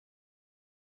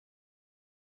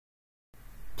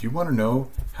Do you want to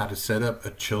know how to set up a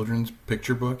children's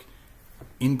picture book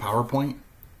in PowerPoint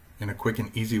in a quick and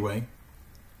easy way?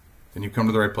 Then you've come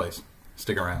to the right place.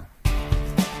 Stick around.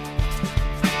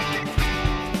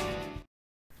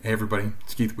 Hey everybody,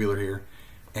 it's Keith Wheeler here,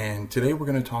 and today we're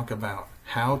going to talk about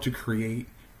how to create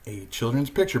a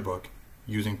children's picture book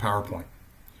using PowerPoint.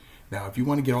 Now, if you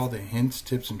want to get all the hints,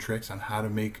 tips, and tricks on how to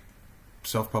make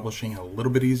self-publishing a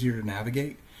little bit easier to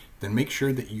navigate, then make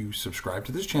sure that you subscribe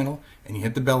to this channel and you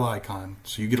hit the bell icon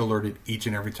so you get alerted each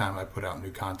and every time I put out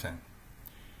new content.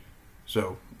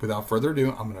 So without further ado,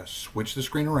 I'm going to switch the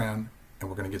screen around and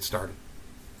we're going to get started.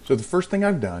 So the first thing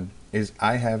I've done is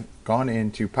I have gone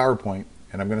into PowerPoint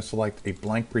and I'm going to select a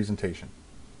blank presentation.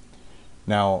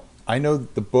 Now I know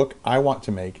that the book I want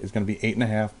to make is going to be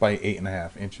 8.5 by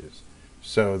 8.5 inches.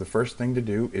 So the first thing to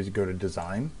do is go to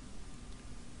Design,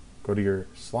 go to your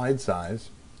slide size,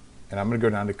 and I'm going to go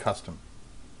down to Custom.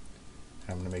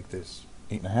 And I'm going to make this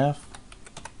 8.5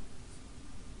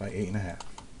 by 8.5.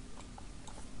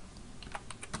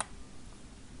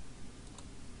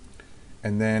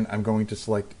 And then I'm going to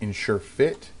select Ensure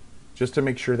Fit, just to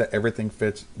make sure that everything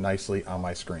fits nicely on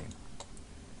my screen.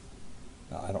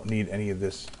 Now, I don't need any of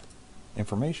this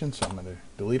information, so I'm going to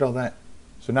delete all that.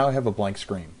 So now I have a blank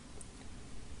screen.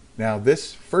 Now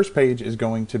this first page is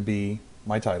going to be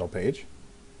my title page.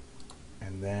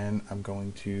 And then I'm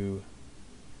going to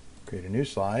create a new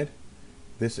slide.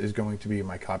 This is going to be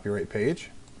my copyright page.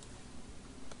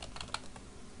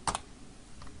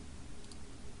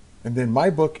 And then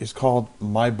my book is called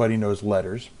My Buddy Knows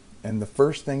Letters. And the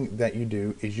first thing that you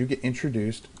do is you get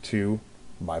introduced to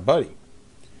my buddy.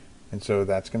 And so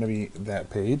that's going to be that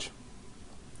page.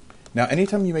 Now,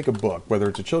 anytime you make a book, whether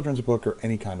it's a children's book or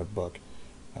any kind of book,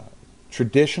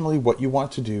 traditionally what you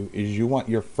want to do is you want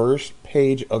your first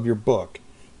page of your book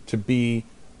to be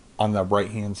on the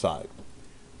right hand side,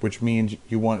 which means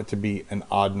you want it to be an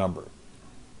odd number.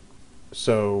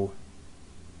 So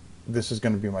this is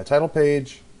going to be my title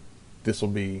page, this will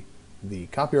be the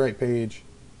copyright page,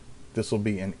 this will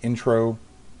be an intro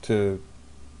to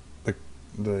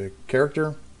the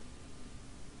character.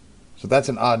 So that's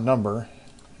an odd number,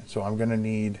 so I'm going to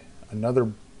need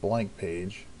another blank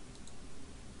page.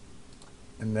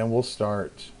 And then we'll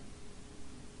start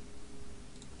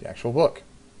the actual book.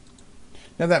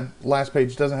 Now that last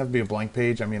page doesn't have to be a blank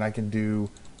page. I mean, I can do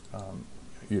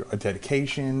a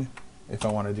dedication if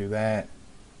I want to do that.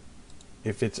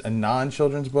 If it's a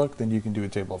non-children's book, then you can do a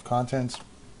table of contents.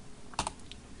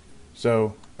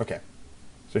 So, okay.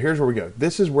 So here's where we go.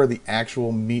 This is where the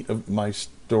actual meat of my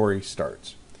story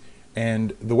starts.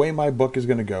 And the way my book is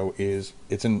going to go is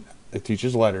it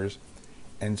teaches letters.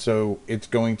 And so it's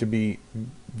going to be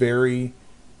very,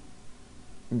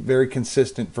 very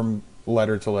consistent from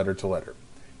letter to letter to letter.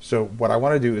 So what I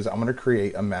want to do is I'm going to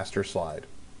create a master slide.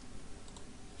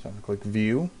 So I'm going to click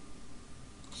View,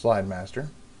 Slide Master,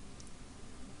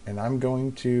 and I'm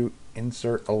going to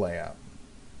insert a layout.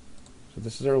 So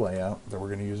this is our layout that we're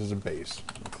going to use as a base.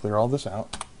 Clear all this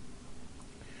out.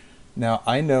 Now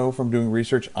I know from doing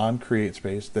research on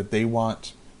Createspace that they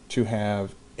want to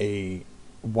have a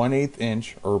 1/8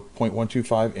 inch or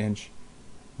 0.125 inch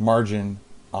margin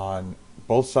on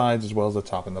both sides as well as the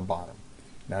top and the bottom.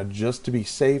 Now just to be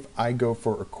safe, I go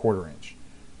for a 1/4 inch.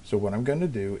 So what I'm going to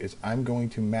do is I'm going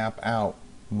to map out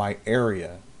my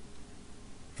area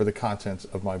for the contents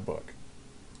of my book.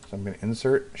 So I'm going to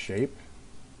insert shape.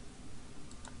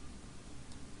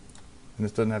 And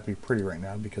this doesn't have to be pretty right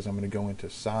now because I'm going to go into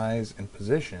size and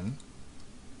position.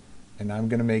 And I'm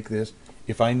going to make this,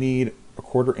 if I need a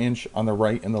 1/4 inch on the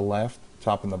right and the left,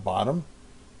 top and the bottom,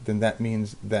 then that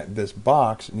means that this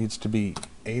box needs to be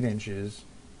 8 inches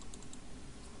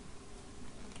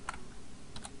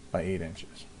by 8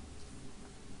 inches.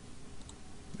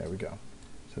 There we go.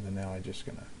 So then now I'm just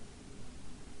gonna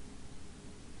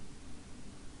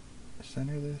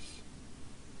center this.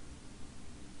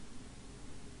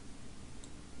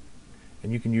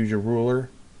 And you can use your ruler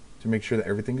to make sure that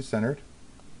everything is centered.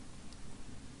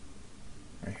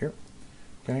 Right here.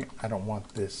 Okay, I don't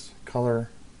want this color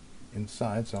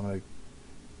inside, so I'm going to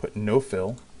put no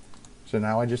fill. So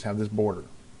now I just have this border.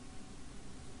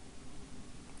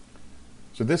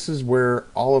 So this is where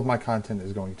all of my content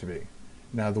is going to be.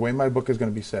 Now the way my book is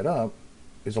going to be set up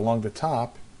is along the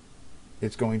top,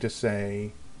 it's going to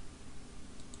say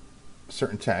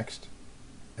certain text.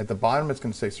 At the bottom it's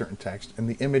going to say certain text, and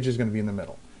the image is going to be in the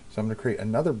middle. So I'm going to create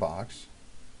another box.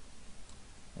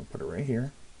 I'll put it right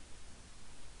here.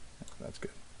 That's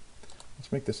good.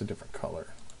 Let's make this a different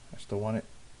color. I still want it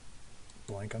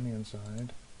blank on the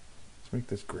inside. Let's make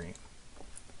this green.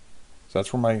 So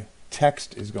that's where my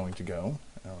text is going to go.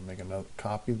 I'll make another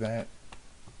copy of that,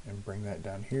 and bring that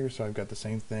down here so I've got the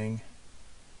same thing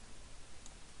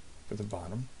for the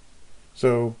bottom.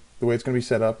 So the way it's going to be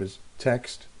set up is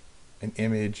text, an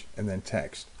image, and then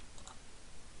text.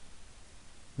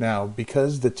 Now,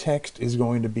 because the text is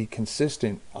going to be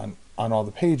consistent on all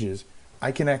the pages,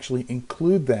 I can actually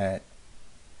include that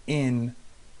in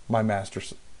my master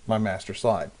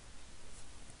slide.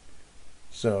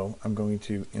 So I'm going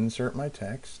to insert my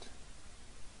text,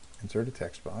 insert a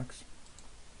text box.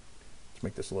 Let's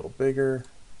make this a little bigger.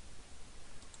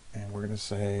 And we're going to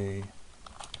say,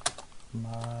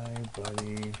 my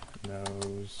buddy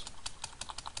knows,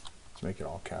 let's make it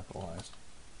all capitalized,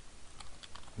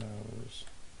 knows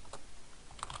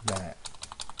that,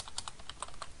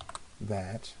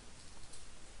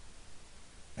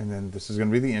 and then this is going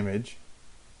to be the image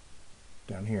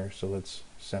down here. So let's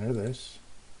center this.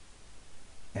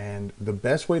 And the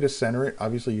best way to center it,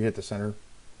 obviously you hit the center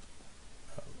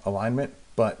alignment,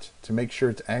 but to make sure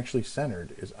it's actually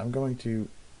centered is I'm going to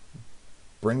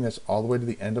bring this all the way to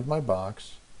the end of my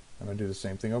box. I'm going to do the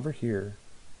same thing over here.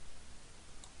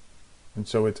 And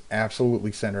so it's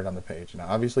absolutely centered on the page. Now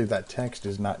obviously that text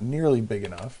is not nearly big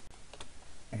enough.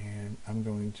 And I'm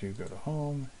going to go to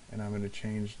home and I'm going to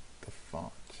change the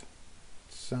font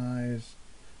size.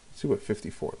 Let's see what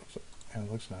 54 looks like. And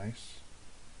it looks nice.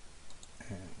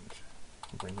 And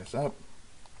bring this up.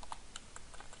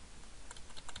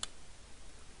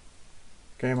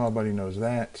 Okay, my buddy knows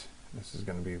that. This is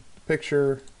going to be the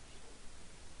picture.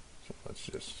 So let's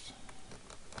just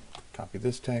copy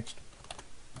this text.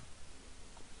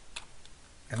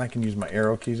 And I can use my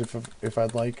arrow keys if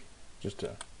I'd like, just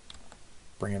to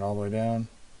bring it all the way down,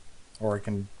 or I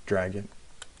can drag it.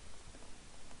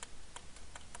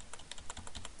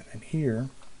 And then here,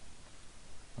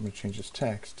 I'm going to change this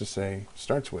text to say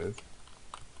starts with.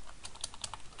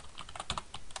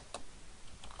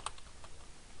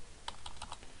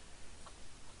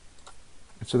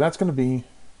 And so that's going to be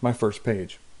my first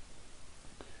page.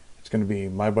 It's going to be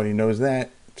my buddy knows that.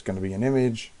 It's going to be an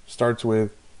image, starts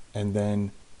with, and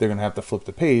then they're going to have to flip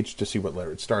the page to see what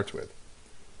letter it starts with.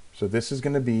 So this is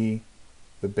going to be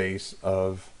the base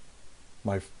of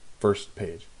my first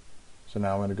page. So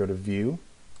now I'm going to go to View,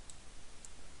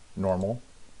 Normal.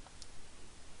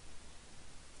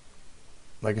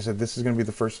 Like I said, this is going to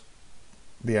be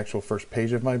the actual first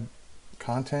page of my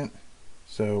content.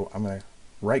 So I'm going to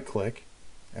right click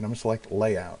and I'm going to select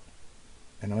Layout.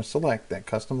 And I'm going to select that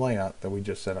custom layout that we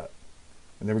just set up.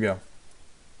 And there we go.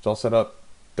 It's all set up.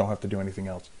 Don't have to do anything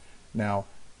else. Now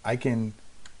I can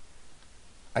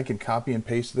copy and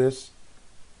paste this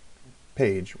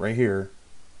page right here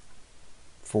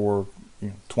for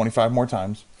 25 more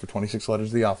times for 26 letters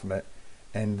of the alphabet,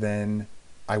 and then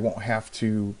I won't have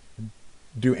to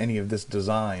do any of this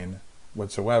design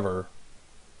whatsoever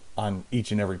on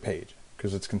each and every page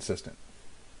because it's consistent.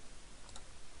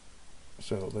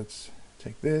 So let's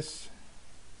take this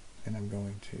and I'm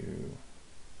going to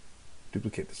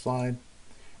duplicate the slide.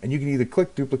 And you can either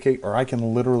click duplicate or I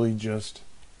can literally just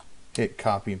hit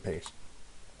copy and paste.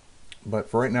 But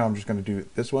for right now, I'm just going to do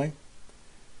it this way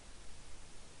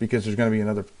because there's going to be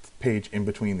another page in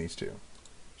between these two.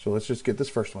 So let's just get this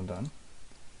first one done.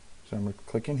 So I'm going to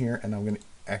click in here and I'm going to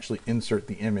actually insert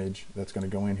the image that's going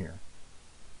to go in here.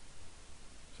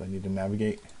 So I need to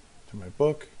navigate to my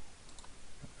book,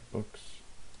 books,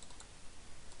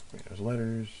 those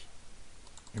letters,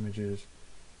 images,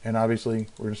 and obviously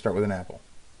we're going to start with an apple.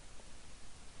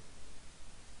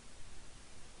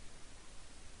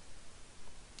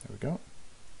 There we go.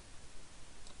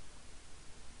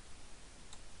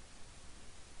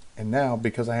 And now,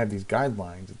 because I have these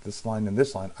guidelines, this line and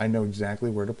this line, I know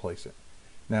exactly where to place it.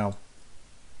 Now,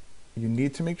 you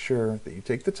need to make sure that you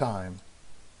take the time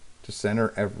to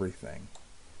center everything.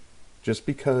 Just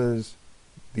because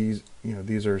these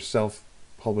are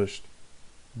self-published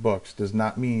books does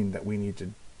not mean that we need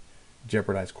to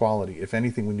jeopardize quality. If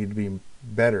anything, we need to be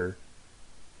better,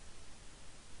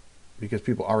 because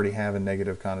people already have a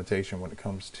negative connotation when it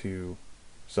comes to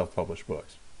self-published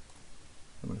books.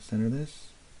 I'm going to center this.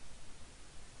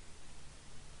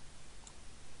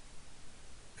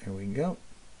 There we go.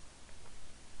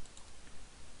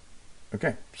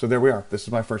 Okay, so there we are. This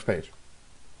is my first page.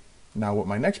 Now what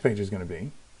my next page is going to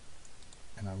be,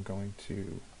 and I'm going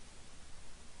to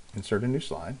insert a new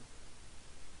slide.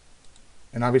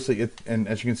 And obviously, and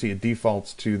as you can see, it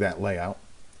defaults to that layout.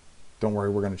 Don't worry,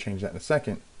 we're going to change that in a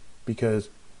second, because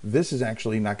this is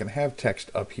actually not going to have text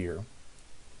up here.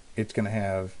 It's going to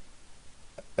have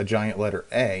a giant letter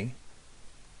A,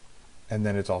 and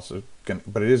then it's also going to,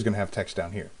 but it is going to have text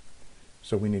down here.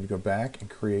 So we need to go back and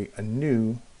create a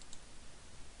new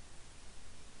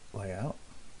layout.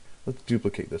 Let's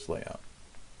duplicate this layout.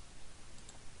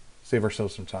 Save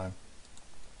ourselves some time.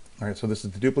 All right, so this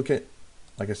is the duplicate.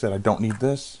 Like I said, I don't need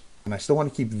this. And I still want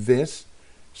to keep this,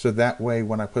 so that way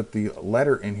when I put the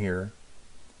letter in here,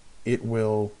 it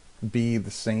will be the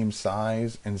same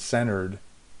size and centered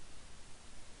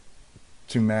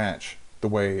to match the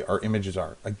way our images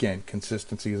are. Again,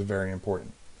 consistency is very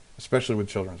important, especially with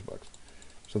children's books.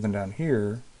 So then down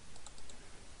here,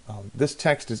 this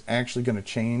text is actually going to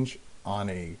change on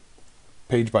a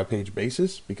page-by-page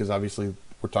basis, because obviously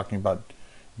we're talking about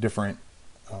different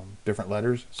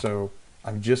letters. So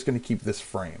I'm just going to keep this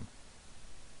frame,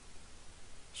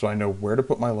 so I know where to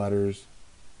put my letters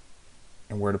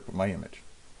and where to put my image.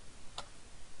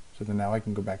 So then now I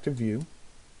can go back to view,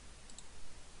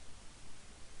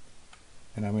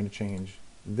 and I'm going to change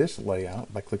this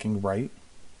layout by clicking right,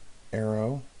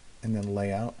 arrow, and then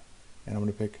layout, and I'm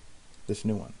going to pick this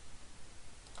new one.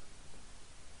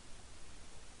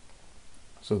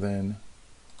 So then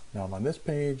now I'm on this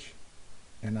page,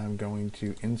 and I'm going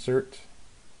to insert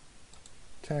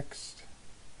text,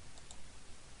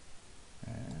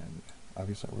 and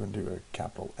obviously we're going to do a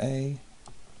capital A,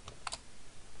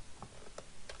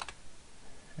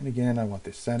 and again I want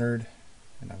this centered,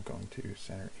 and I'm going to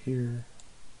center it here,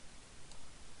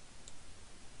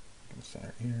 I'm going to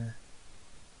center it here.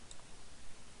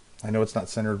 I know it's not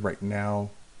centered right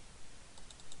now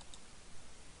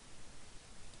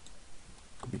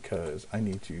because I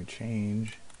need to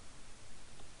change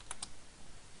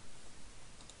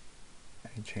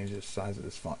the size of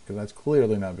this font, because that's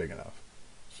clearly not big enough.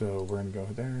 So we're going to go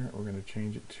there, we're going to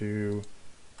change it to,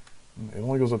 it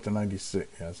only goes up to 96.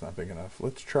 Yeah, it's not big enough.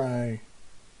 Let's try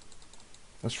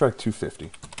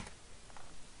 250.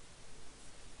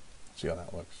 See how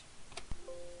that looks.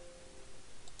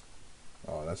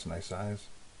 Oh, that's a nice size.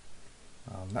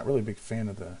 Not really a big fan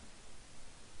of the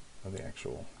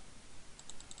actual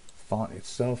font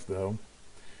itself, though.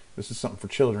 This is something for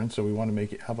children, so we want to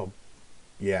make it have a,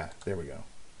 yeah, there we go.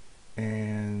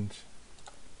 And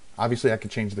obviously I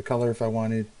could change the color if I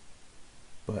wanted,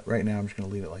 but right now I'm just going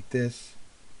to leave it like this.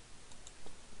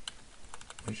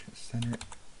 I'm just going to center it.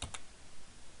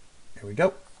 There we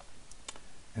go.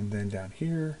 And then down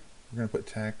here we're going to put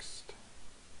text.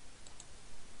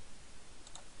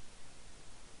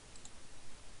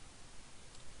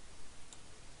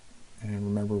 And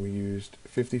remember, we used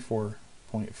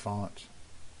 54-point font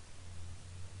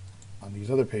on these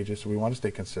other pages, so we want to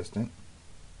stay consistent.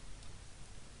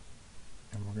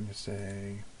 And we're going to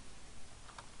say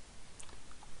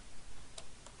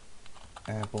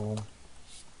Apple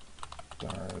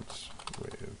starts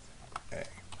with A.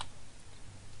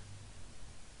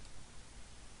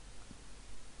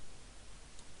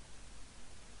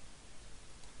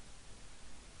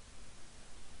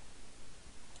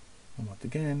 And once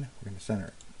again, we're going to center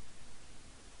it.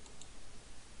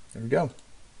 There we go.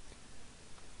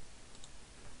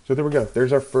 So there we go.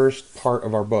 There's our first part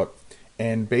of our book.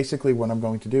 And basically what I'm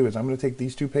going to do is I'm going to take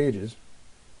these two pages.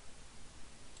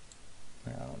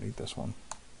 I don't need this one.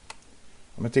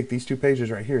 I'm going to take these two pages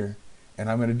right here, and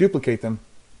I'm going to duplicate them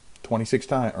 26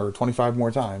 times or 25 more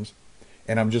times,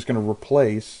 and I'm just going to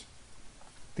replace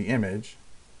the image.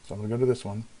 So I'm going to go to this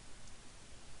one,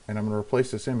 and I'm going to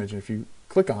replace this image. And if you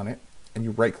click on it and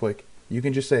you right click, you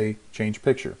can just say change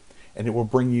picture, and it will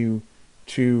bring you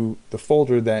to the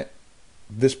folder that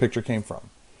this picture came from.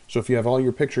 So if you have all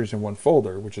your pictures in one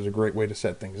folder, which is a great way to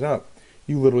set things up,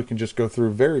 you literally can just go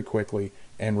through very quickly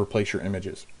and replace your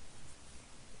images.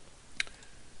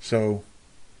 So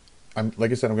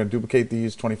like I said, I'm going to duplicate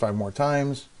these 25 more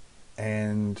times,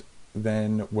 and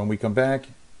then when we come back,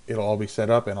 it'll all be set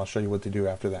up, and I'll show you what to do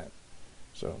after that.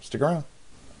 So stick around.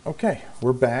 Okay,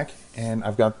 we're back, and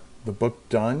I've got the book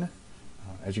done.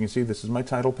 As you can see, this is my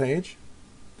title page.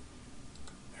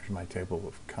 There's my table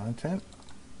of content.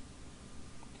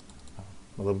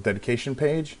 A little dedication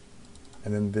page,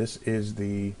 and then this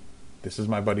is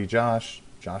my buddy Josh.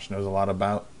 Josh knows a lot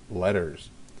about letters,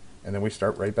 and then we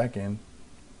start right back in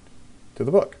to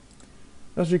the book.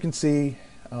 As you can see,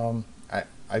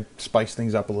 I spiced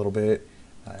things up a little bit.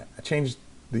 I changed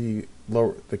the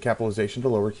capitalization to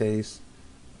lowercase.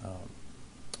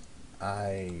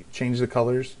 I changed the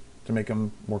colors to make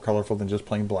them more colorful than just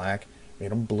plain black.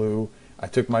 Made them blue. I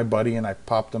took my buddy and I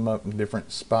popped them up in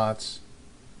different spots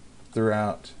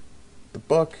throughout the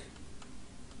book,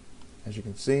 as you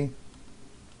can see.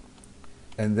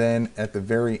 And then at the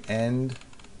very end,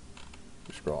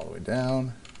 scroll all the way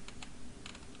down,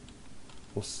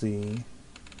 we'll see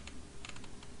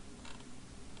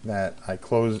that I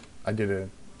did a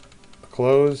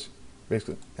close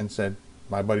basically and said,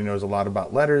 my buddy knows a lot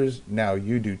about letters, now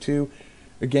you do too.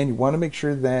 again, you want to make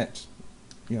sure that,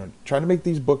 try to make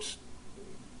these books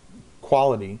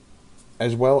quality,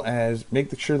 as well as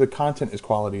make sure the content is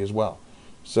quality as well.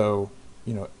 So,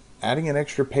 adding an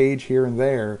extra page here and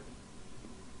there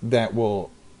that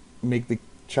will make the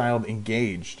child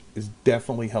engaged is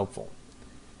definitely helpful.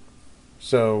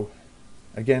 So,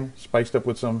 again, spiced up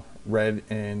with some red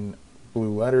and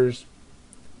blue letters.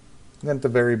 And then at the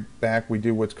very back, we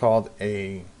do what's called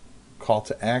a call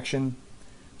to action.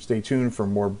 Stay tuned for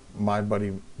more My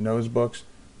Buddy Knows books.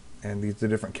 And these are the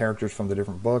different characters from the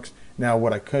different books. Now,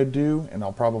 what I could do, and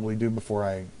I'll probably do before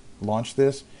I launch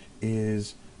this,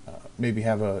 is maybe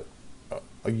have a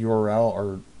URL,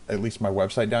 or at least my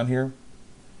website down here.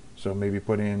 So maybe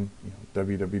put in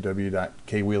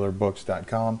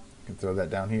www.kwheelerbooks.com. You can throw that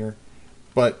down here.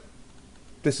 But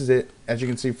this is it. As you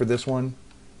can see for this one,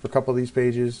 for a couple of these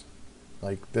pages,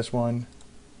 like this one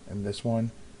and this one,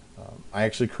 I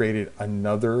actually created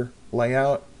another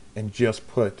layout and just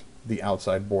put the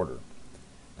outside border.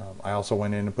 I also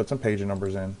went in and put some page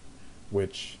numbers in,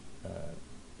 which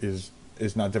is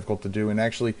not difficult to do. And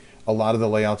actually, a lot of the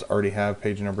layouts already have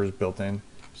page numbers built in,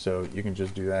 so you can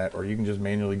just do that, or you can just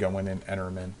manually go in and enter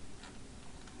them in.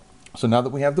 So now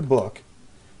that we have the book,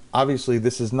 obviously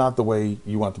this is not the way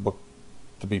you want the book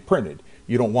to be printed.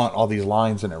 You don't want all these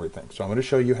lines and everything. So I'm going to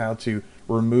show you how to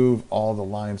remove all the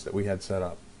lines that we had set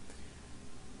up.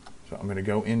 So I'm going to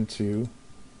go into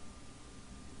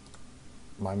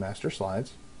my master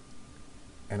slides,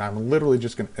 and I'm literally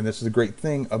just going to, and this is a great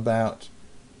thing about,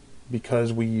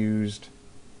 because we used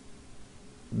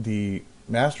the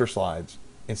master slides,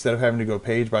 instead of having to go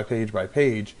page by page by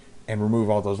page and remove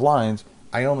all those lines,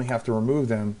 I only have to remove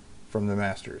them from the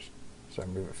masters. So I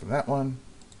move it from that one,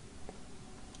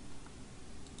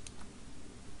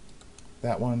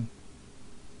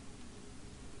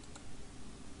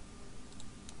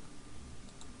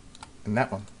 and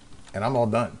that one, and I'm all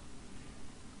done.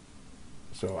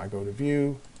 So I go to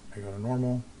view, I go to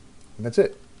normal, and that's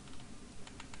it.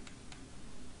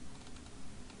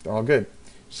 They're all good.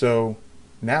 So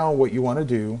now what you want to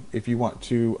do, if you want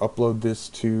to upload this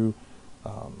to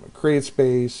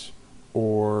Createspace,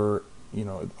 or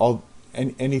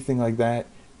anything like that,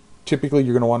 typically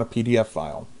you're going to want a PDF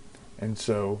file, and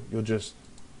so you'll just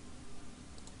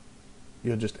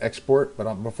export.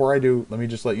 But before I do, let me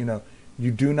just let you know,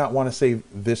 you do not want to save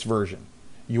this version.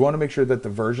 You want to make sure that the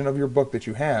version of your book that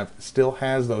you have still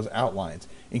has those outlines,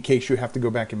 in case you have to go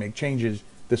back and make changes.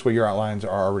 This way your outlines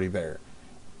are already there.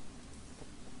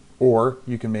 Or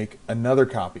you can make another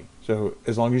copy. So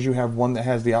as long as you have one that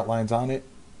has the outlines on it,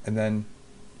 and then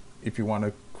if you want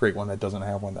to create one that doesn't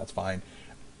have one, that's fine.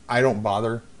 I don't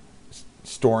bother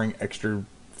storing extra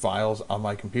files on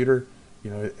my computer.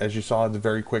 As you saw, it's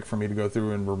very quick for me to go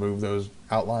through and remove those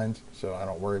outlines, so I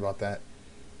don't worry about that.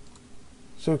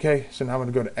 So okay, so now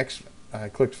I'm going to go to I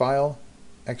clicked File,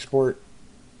 Export,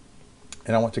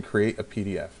 and I want to create a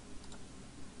PDF.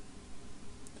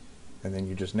 And then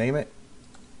you just name it.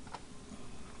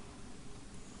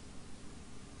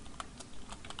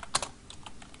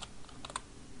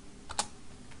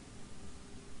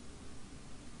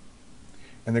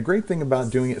 And the great thing about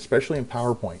doing it, especially in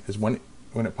PowerPoint, is when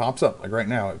it pops up, like right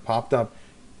now, it popped up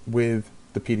with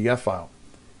the PDF file.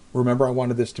 Remember, I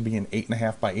wanted this to be an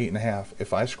 8.5 by 8.5.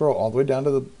 If I scroll all the way down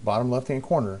to the bottom left-hand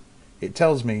corner, it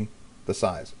tells me the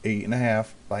size, 8.5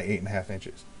 by 8.5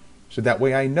 inches. So that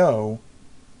way I know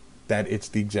that it's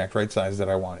the exact right size that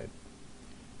I wanted.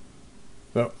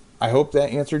 So I hope that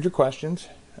answered your questions.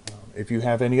 If you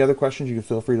have any other questions, you can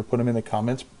feel free to put them in the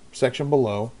comments section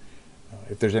below.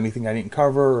 If there's anything I didn't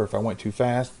cover, or if I went too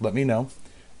fast, let me know.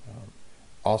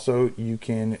 Also, you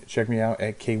can check me out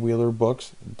at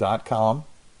kwheelerbooks.com.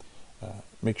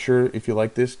 Make sure, if you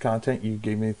like this content, you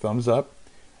give me a thumbs up,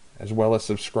 as well as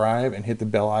subscribe and hit the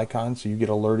bell icon so you get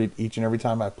alerted each and every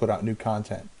time I put out new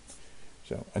content.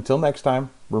 So until next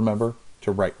time, remember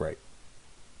to write right.